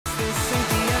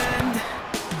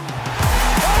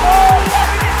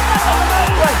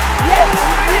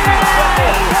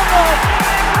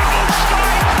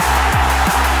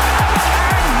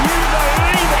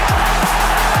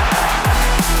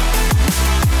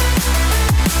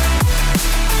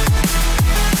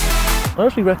I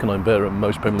actually reckon I'm better at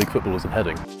most Premier League footballers than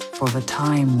heading. For the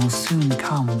time will soon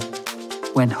come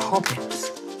when hobbits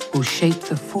will shape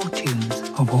the fortunes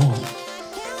of all.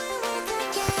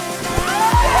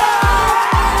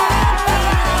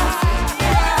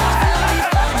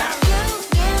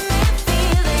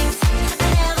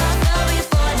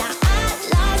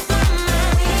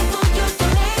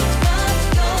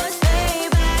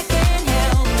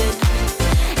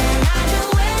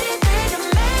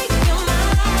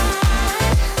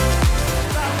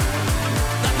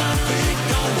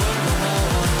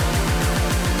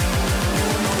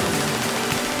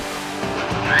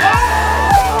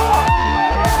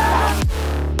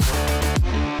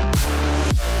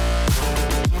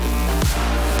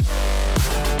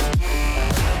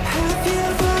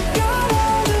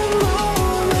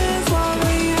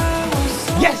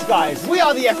 Yes, guys, we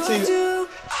are the F2.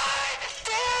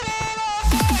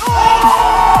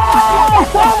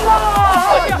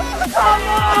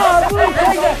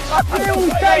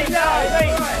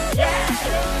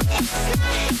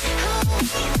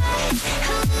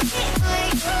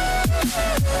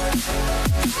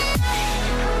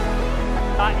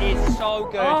 That is so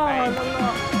good, mate.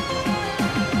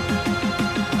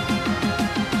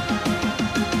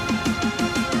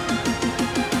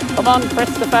 Come on,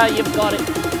 Christopher, you've got it.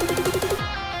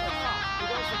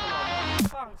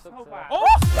 Oh!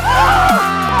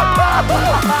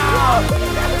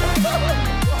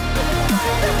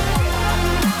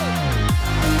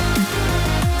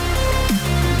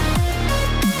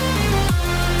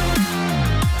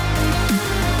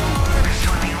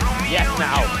 Yes,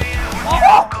 now.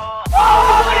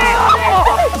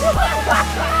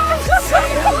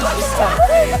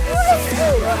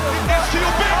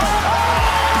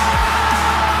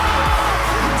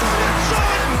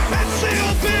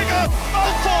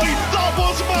 That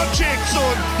was magic,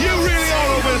 son! You really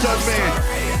are a wizard, man!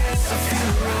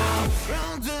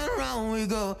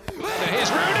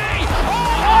 Here's Rooney!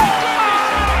 Oh my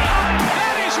goodness!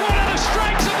 That is one of the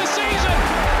strikes of the season!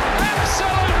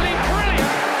 Absolutely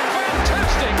brilliant!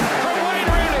 Fantastic from Wayne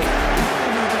Rooney!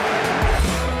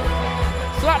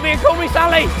 Slap me and call me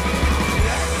Sally!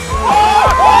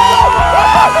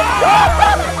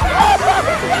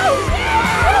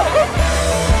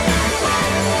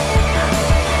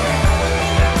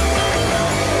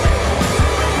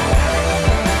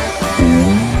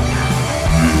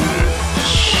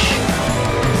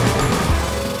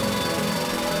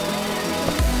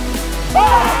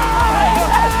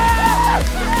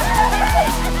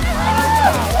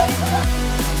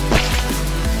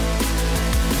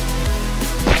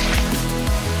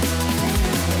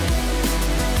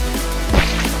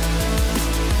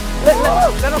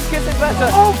 Let us kiss it better.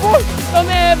 Oh boy! Come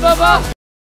here, Bubba!